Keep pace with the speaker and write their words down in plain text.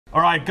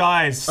Alright,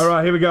 guys.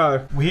 Alright, here we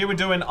go. Here we're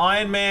doing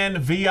Iron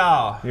Man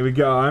VR. Here we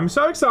go. I'm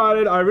so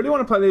excited. I really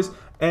want to play this.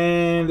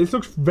 And this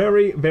looks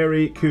very,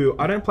 very cool.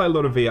 I don't play a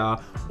lot of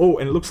VR. Oh,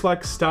 and it looks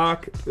like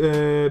Stark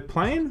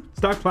plane?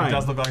 Stark plane. It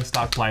does look like a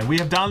Stark plane. We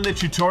have done the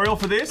tutorial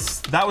for this.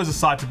 That was a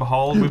sight to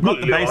behold. We've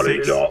got the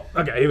basics.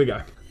 Okay, here we go.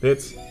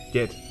 Let's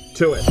get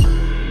to it.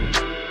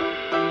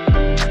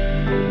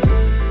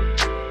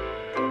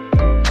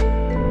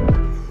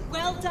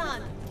 Well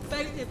done,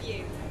 both of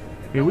you.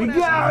 Here we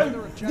go. I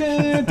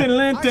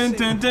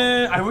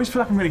always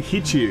feel like I'm going to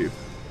hit you,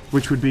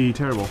 which would be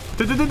terrible.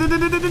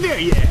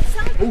 Yeah.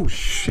 Oh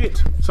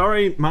shit.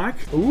 Sorry, Mike.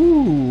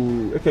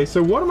 Ooh. Okay,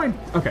 so what am I?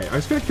 Okay, I'm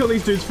just gonna kill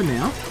these dudes for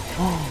now.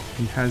 Oh,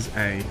 he has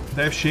a.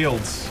 They have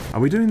shields.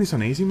 Are we doing this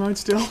on easy mode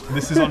still?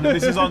 This is on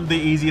the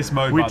easiest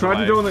mode. We tried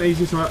to do it on the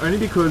easiest mode only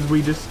because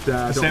we just.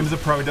 Sam is a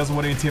pro. Doesn't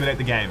want to intimidate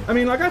the game. I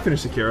mean, like I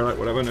finished Sekiro, like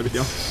whatever, no big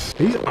deal.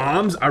 These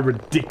arms are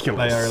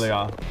ridiculous. They really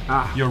are.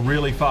 Ah. You're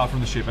really far from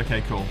the ship.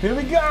 Okay, cool. Here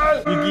we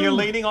go. You're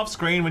leaning off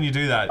screen when you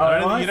do that.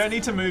 You don't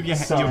need to move your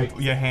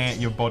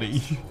hand, your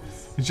body.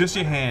 It's just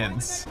your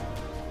hands.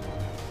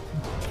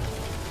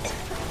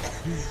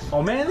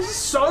 Oh man, this is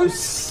so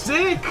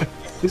sick!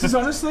 This is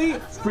honestly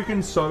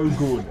freaking so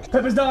good.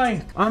 Pepper's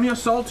dying! I'm your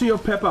salt to your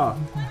pepper.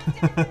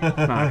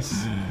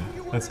 Nice.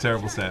 That's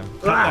terrible, Sam.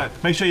 Cut that.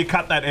 Make sure you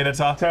cut that,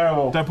 editor.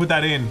 Terrible. Don't put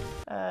that in.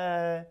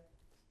 No.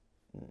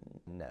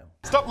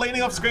 Stop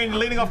leaning off screen, you're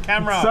leaning off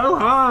camera. So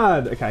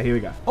hard! Okay, here we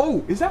go.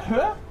 Oh, is that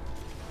her?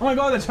 Oh my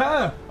god, that's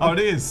her! Oh, it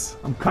is.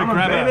 I'm coming,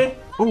 baby!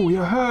 Oh,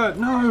 you're hurt,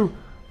 no!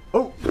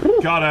 Oh!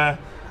 Got her.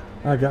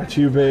 I got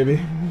you,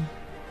 baby.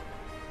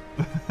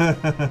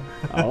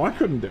 Oh, I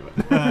couldn't do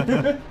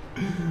it.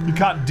 You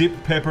can't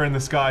dip Pepper in the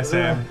sky,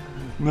 Sam.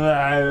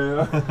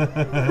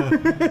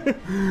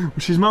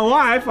 She's my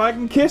wife. I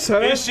can kiss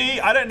her. Is she?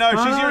 I don't know.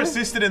 She's your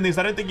assistant in this.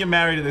 I don't think you're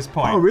married at this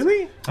point. Oh,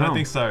 really? I don't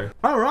think so.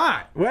 All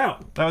right.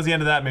 Well, that was the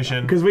end of that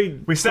mission. Because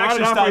we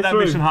actually started that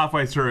mission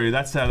halfway through.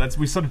 That's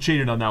we sort of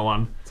cheated on that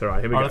one. It's all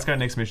right. Here we go. Let's go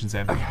next mission,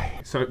 Sam. Okay.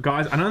 So,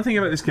 guys, another thing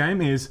about this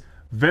game is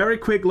very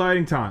quick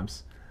loading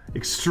times.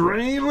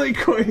 Extremely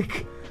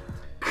quick.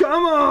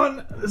 Come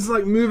on! It's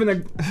like moving a...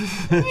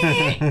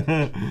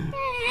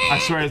 I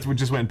swear it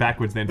just went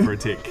backwards then for a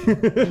tick.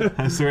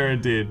 I swear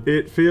it did.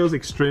 It feels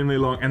extremely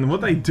long. And what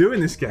they do in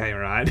this game,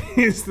 right,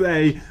 is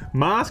they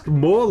mask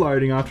more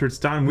loading after it's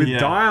done with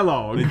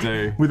dialogue. They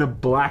do. With a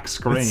black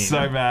screen. It's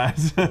so bad.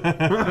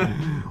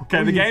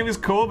 Okay, the game is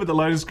cool, but the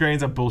loading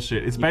screens are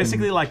bullshit. It's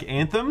basically like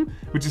Anthem,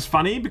 which is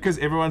funny because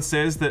everyone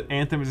says that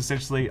Anthem is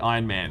essentially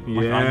Iron Man.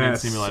 Like Iron Man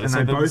Simulator. And so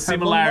they the both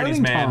similarities,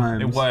 have man.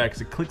 times. It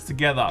works. It clicks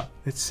together.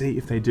 Let's see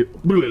if they do...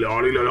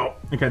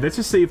 Okay, let's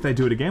just see if they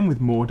do it again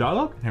with more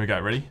dialogue. Here we go,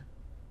 ready?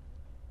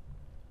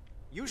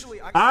 Usually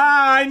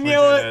I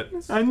knew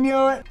it! I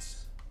knew it!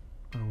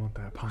 I want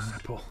that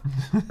pineapple.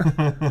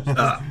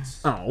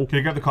 Oh. Can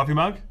you grab the coffee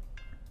mug?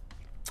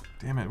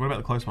 Damn it, what about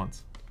the close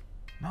ones?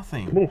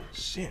 Nothing. Oh.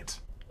 Shit.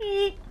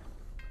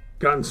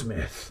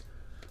 Gunsmith.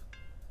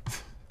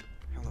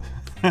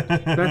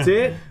 That's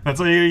it? That's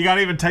all you can't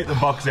even take the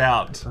box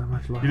out. So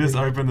much loading. You just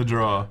open the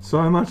drawer.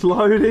 So much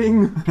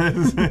loading.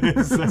 There's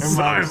so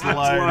much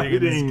loading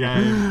in this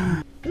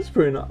game. That's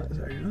pretty nice,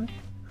 actually.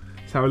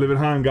 That's how we live at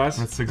home, guys.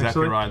 That's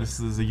exactly right. This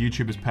is a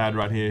YouTuber's pad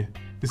right here.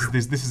 This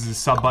is his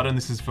sub button.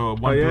 This is for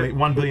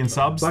 1 billion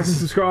subs. Like and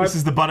subscribe. This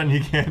is the button you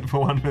get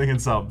for 1 billion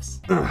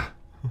subs.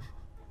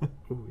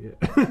 Oh yeah.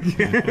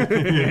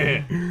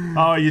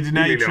 Oh, you did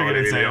now you triggered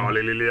it,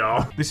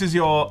 Sam. This is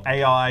your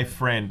AI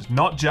friend,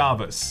 not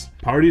Jarvis.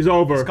 Party's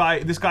over.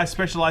 This guy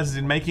specializes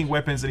in making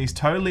weapons, and he's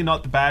totally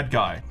not the bad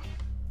guy.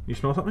 You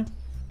smell something?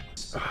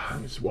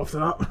 Just waft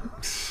it up.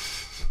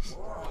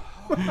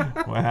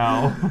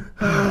 Wow.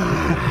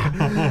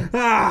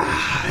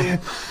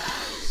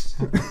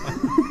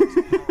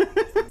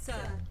 Sir,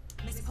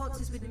 Miss Potts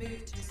has been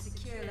moved to a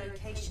secure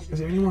location. Is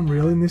there anyone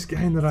real in this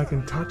game that I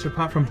can touch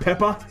apart from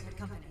Pepper?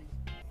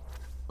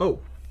 Oh.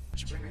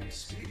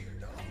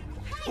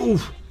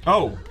 Oof.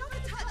 Oh.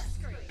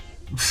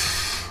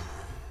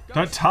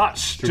 Don't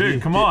touch,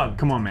 dude. Come on.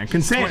 Come on, man.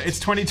 Consent. It's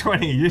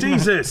 2020.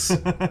 Jesus.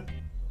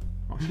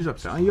 Oh, she's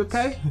upset. Are you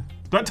okay?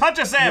 Don't touch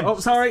her, Sam. Oh,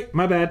 sorry.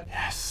 My bad.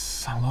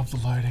 Yes, I love the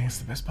loading. It's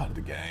the best part of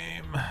the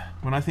game.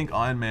 When I think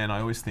Iron Man,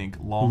 I always think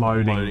long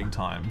loading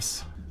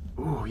times.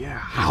 Oh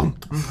yeah.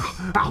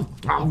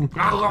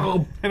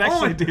 It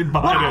actually did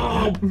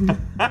bite it.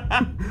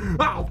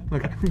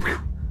 Okay.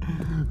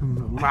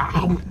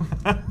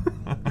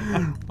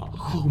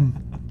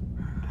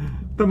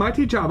 The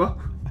mighty Jabba.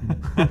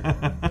 I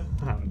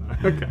don't know.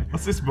 Okay.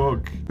 What's this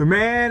book? The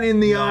Man in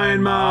the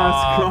Iron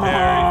Mask. Oh,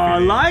 I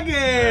like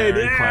it.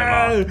 Very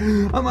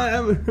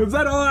clever. Is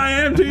that all I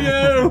am to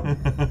you?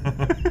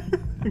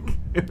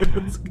 Okay,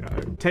 let's go.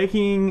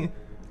 Taking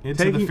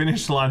the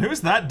finish line.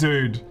 Who's that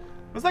dude?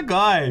 Who's that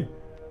guy?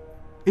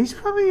 He's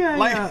probably a...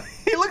 Like,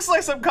 he looks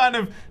like some kind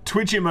of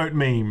Twitch emote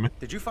meme.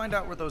 Did you find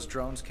out where those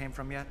drones came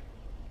from yet?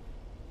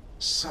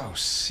 So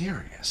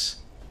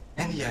serious.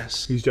 And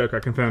yes. He's Joker,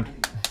 confirmed.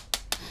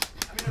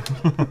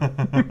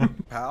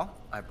 Pal,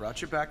 I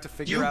brought you back to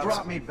figure out... You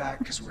brought me back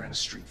because we're in a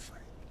street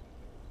fight.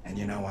 And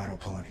you know I don't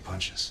pull any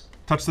punches.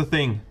 Touch the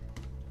thing.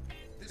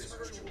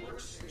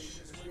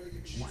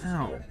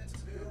 Wow.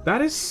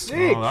 That is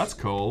sick. Oh, that's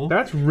cool.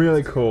 That's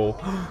really cool.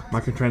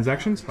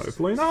 Microtransactions?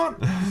 Hopefully not.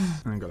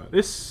 And I go like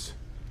this.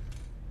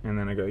 And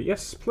then I go,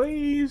 yes,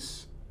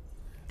 please.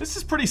 This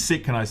is pretty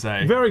sick, can I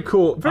say? Very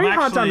cool. Very I'm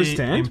hard to actually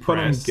understand, but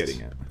I'm impressed.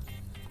 getting it.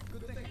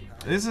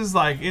 This is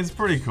like, it's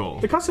pretty cool.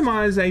 The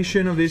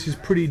customization of this is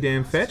pretty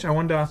damn fetch. I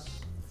wonder...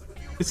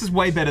 This is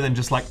way better than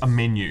just like a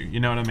menu, you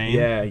know what I mean?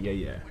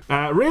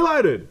 Yeah.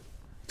 Reloaded.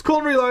 It's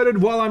called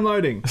Reloaded while I'm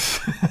loading.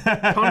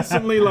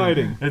 Constantly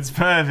loading. It's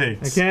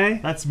perfect. Okay?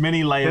 That's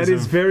many layers That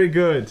is very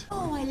good.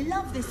 Oh, I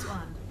love this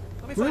one.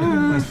 Let me find a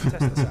good place to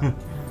test this out.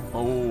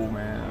 Oh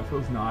man, that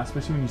feels nice,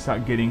 especially when you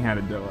start getting how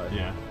to do it.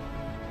 Yeah.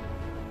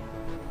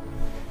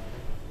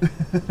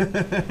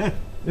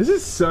 This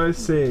is so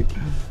sick.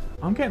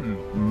 I'm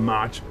getting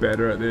much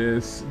better at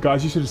this.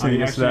 Guys, you should have seen it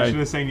yesterday. Actually should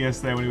have seen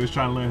yesterday when he was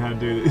trying to learn how to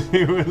do this.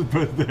 It was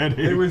pathetic.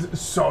 It was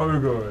so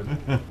good.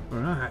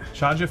 Alright.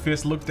 Charge your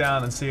fist, look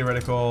down and see a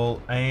reticle.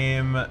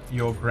 Aim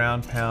your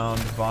ground pound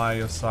via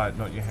your sight,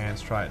 not your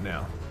hands. Try it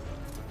now.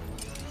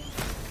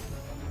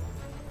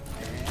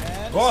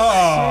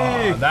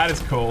 Whoa! Sick. That is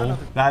cool.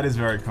 That is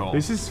very cool.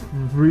 This is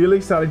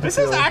really starting to This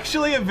feel... is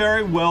actually a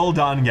very well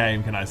done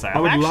game, can I say?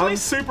 I'm would actually love-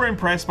 super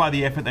impressed by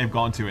the effort they've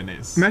gone to in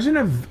this. Imagine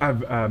a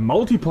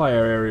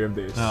multiplayer area of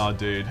this. Oh,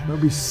 dude. That would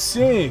be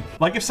sick.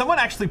 Like, if someone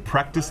actually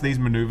practiced these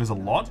maneuvers a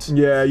lot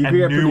Yeah, you and could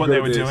get knew pretty what good they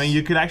at were this. doing,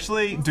 you could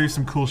actually do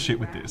some cool shit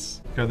with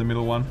this. Go to the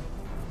middle one.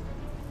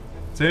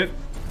 That's it.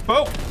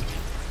 Oh!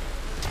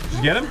 Did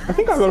you get him? I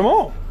think I got them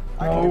all.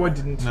 Oh, I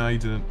didn't. No, you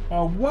didn't.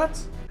 Oh, what?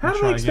 How I'll do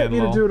try they expect again, me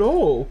to lol. do it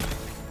all?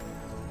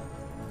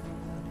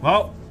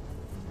 Well,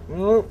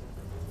 Oh.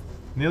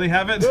 nearly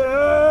have it.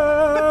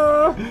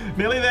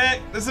 Nearly there.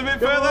 Just a bit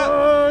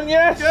further.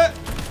 Yes. Yeah.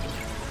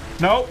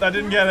 Nope, that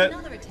didn't get it.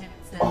 Another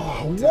attempt, sir.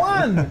 Oh,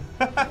 one.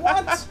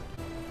 What?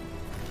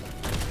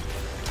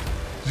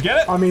 Did you get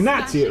it? I mean,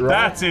 that's it, right?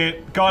 That's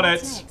it. Got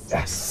it. Next.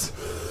 Yes.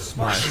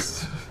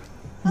 Nice.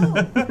 Oh,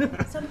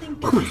 something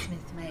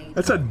Goldsmith made.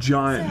 That's a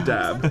giant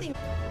dab. Something-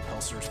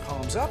 Repulsors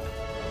palms up,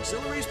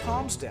 auxiliaries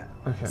palms down.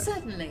 Okay.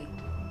 Certainly.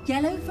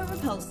 Yellow for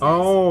repulsors.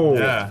 Oh.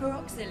 Yeah. For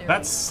auxiliary.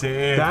 That's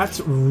sick.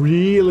 That's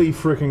really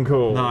freaking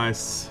cool.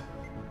 Nice.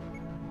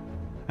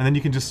 And then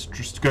you can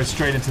just go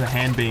straight into the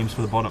hand beams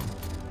for the bottom.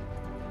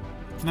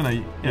 No,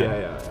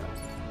 Yeah.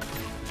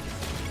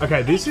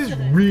 Okay, this is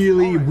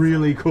really,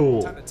 really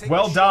cool.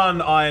 Well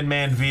done, Iron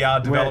Man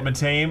VR development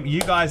team.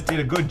 You guys did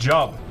a good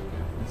job.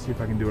 Let's see if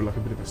I can do like a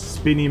bit of a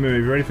spinny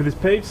move. You ready for this,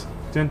 peeps?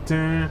 Dun,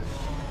 dun,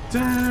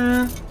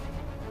 dun.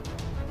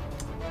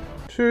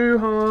 Too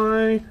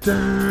high.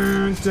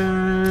 Dun,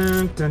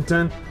 dun, dun,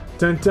 dun,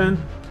 dun, dun,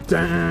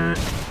 dun.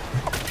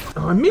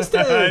 Oh, I missed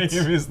it!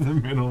 You missed the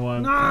middle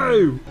one.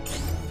 No!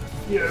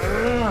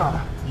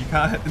 Yeah! You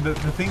can't. The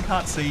thing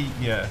can't see.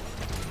 Yeah.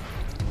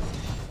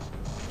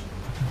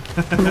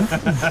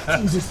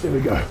 Jesus, there we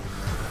go.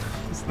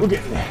 We're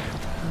getting there.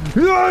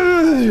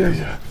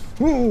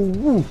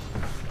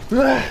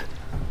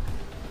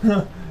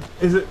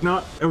 Is it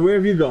not? Where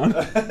have you gone?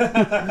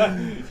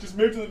 Just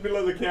move to the middle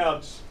of the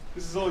couch.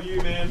 This is all you,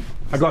 man.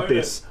 I got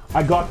this.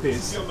 I got This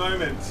is this. your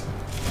moment.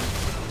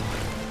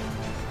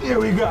 Here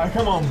we go.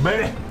 Come on,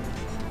 baby.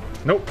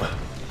 Nope.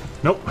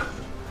 Nope.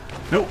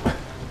 Nope.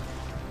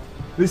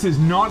 This is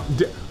not.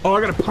 Oh,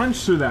 I gotta punch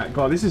through that.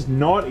 God, this is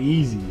not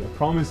easy. I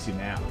promise you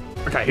now.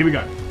 Okay, here we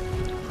go.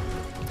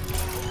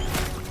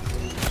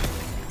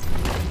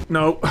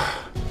 Nope.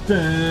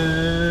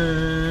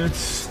 Dun,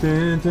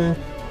 dun, dun,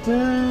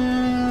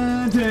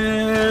 dun,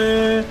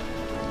 dun,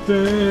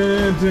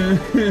 dun,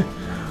 dun.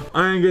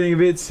 I'm getting a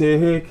bit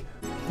sick.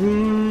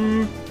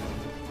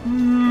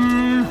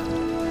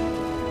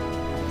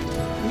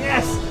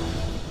 Yes!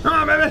 Come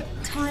on, baby!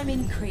 Time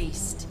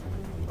increased.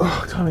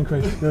 Oh, time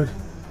increased. Good.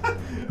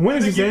 When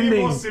is this Give you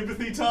ending? more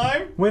sympathy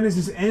time. When is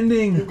this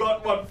ending? You've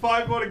got what,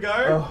 5 more to go?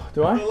 Oh,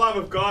 do I? For the love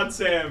of God,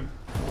 Sam.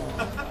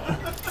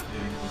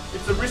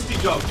 It's a wristy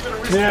job. Give it a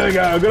wristy. There we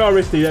go. Good old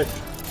wristy.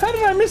 How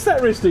did I miss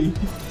that wristy?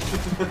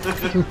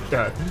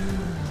 Go.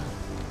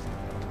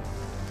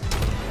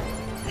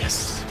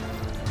 Yes.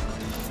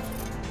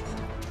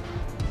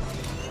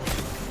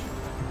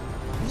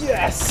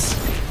 Yes.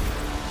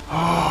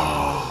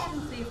 That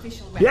was the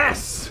official record.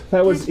 Yes.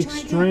 That was Let's try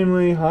again.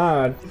 extremely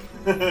hard.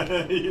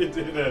 You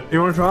did it.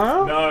 You want to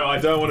try it? No, I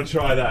don't want to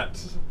try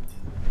that.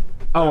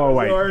 Oh,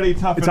 wait. It's already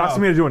tough It's enough.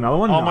 asking me to do another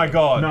one? Oh No. my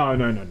God. No,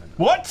 no, no, no.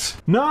 What?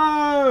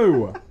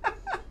 No!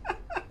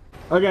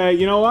 Okay,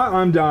 you know what?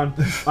 I'm done.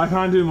 I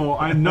can't do more.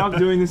 I'm not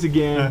doing this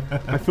again.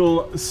 I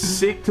feel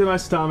sick to my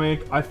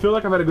stomach. I feel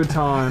like I've had a good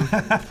time.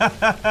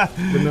 But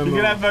no You're more.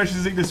 gonna have motion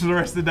sickness for the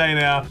rest of the day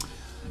now.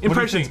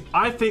 Impressions. think?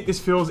 I think this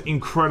feels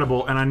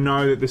incredible, and I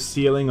know that the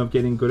ceiling of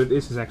getting good at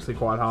this is actually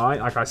quite high.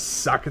 Like, I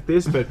suck at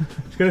this, but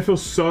it's gonna feel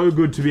so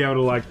good to be able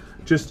to, like,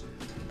 just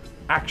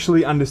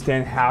actually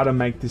understand how to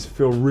make this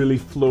feel really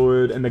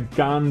fluid, and the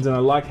guns, and I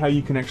like how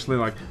you can actually,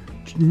 like,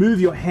 move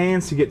your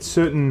hands to get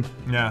certain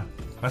Yeah.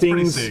 That's pretty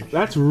things. sick.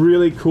 That's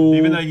really cool.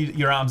 Even though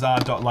your arms are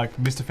like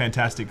Mr.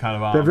 Fantastic kind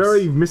of arms. They're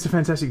very Mr.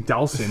 Fantastic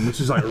Dulcin, which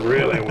is like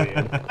really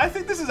weird. I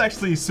think this is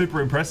actually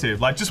super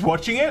impressive. Like just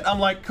watching it, I'm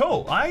like,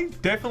 cool. I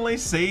definitely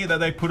see that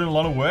they put in a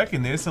lot of work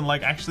in this and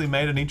like actually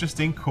made an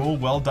interesting, cool,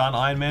 well done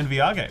Iron Man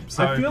VR game.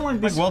 So I feel like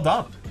this, well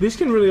done. This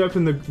can really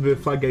open the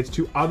floodgates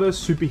to other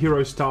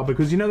superhero style,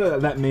 because you know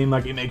that meme,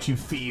 like it makes you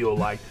feel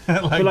like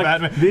like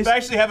Batman. They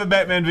actually have a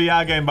Batman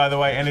VR game, by the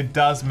way, and it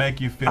does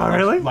make you feel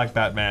like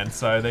Batman.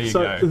 So there you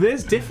go.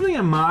 There's definitely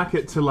a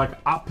market to like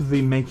up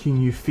the making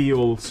you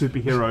feel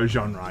superhero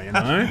genre, you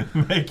know?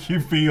 Make you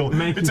feel.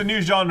 It's a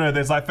new genre.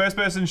 There's like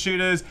first-person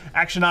shooters,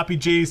 action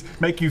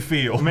RPGs, make you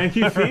feel. Make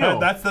you feel.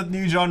 That's the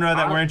new genre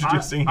that we're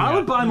introducing. I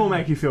would buy more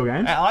make you feel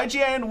games.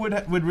 IGN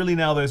would really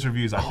nail those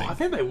reviews, I think. I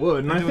think they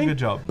would. They do a good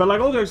job. But like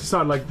all jokes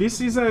aside, like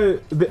this is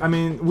I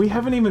mean,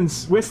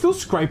 we're still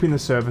scraping the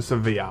surface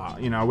of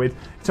VR. You know,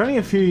 it's only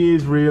a few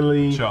years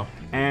really. Sure.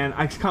 And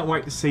I just can't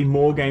wait to see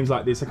more games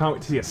like this. I can't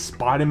wait to see a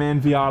Spider-Man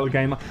VR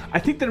game. I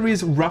think there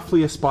is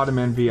roughly a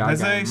Spider-Man VR game.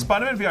 There's a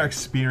Spider-Man VR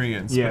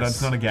experience, but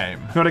it's not a game.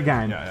 Not a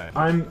game. Yeah.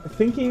 I'm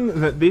thinking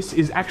that this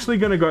is actually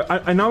going to go...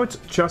 I know it's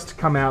just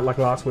come out like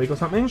last week or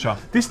something. Sure.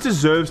 This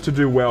deserves to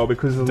do well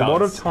because there's a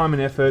lot of time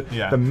and effort.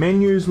 Yeah. The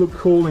menus look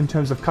cool in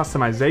terms of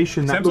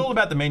customization. Sam's all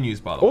about the menus,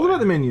 by the way. All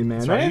about the menus,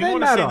 man. Right. You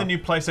want to see the new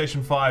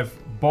PlayStation 5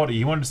 body,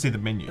 you wanted to see the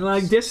menus.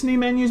 Like Destiny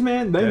menus,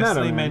 man. They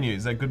matter. Destiny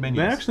menus, they're good menus.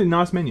 They're actually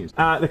nice menus.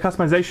 The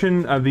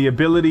customization, the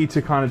ability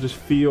to kind of just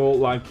feel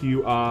like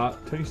you are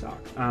Tony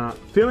Stark.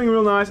 Feeling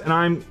real nice, and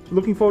I'm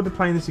looking forward to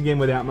playing this again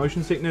without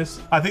motion sickness.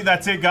 I think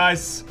that's it,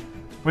 guys.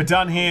 We're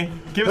done here.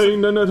 Give us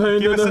an eye.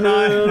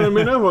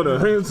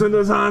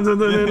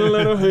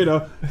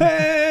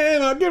 Hey,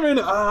 I'll give it an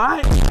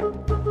eye.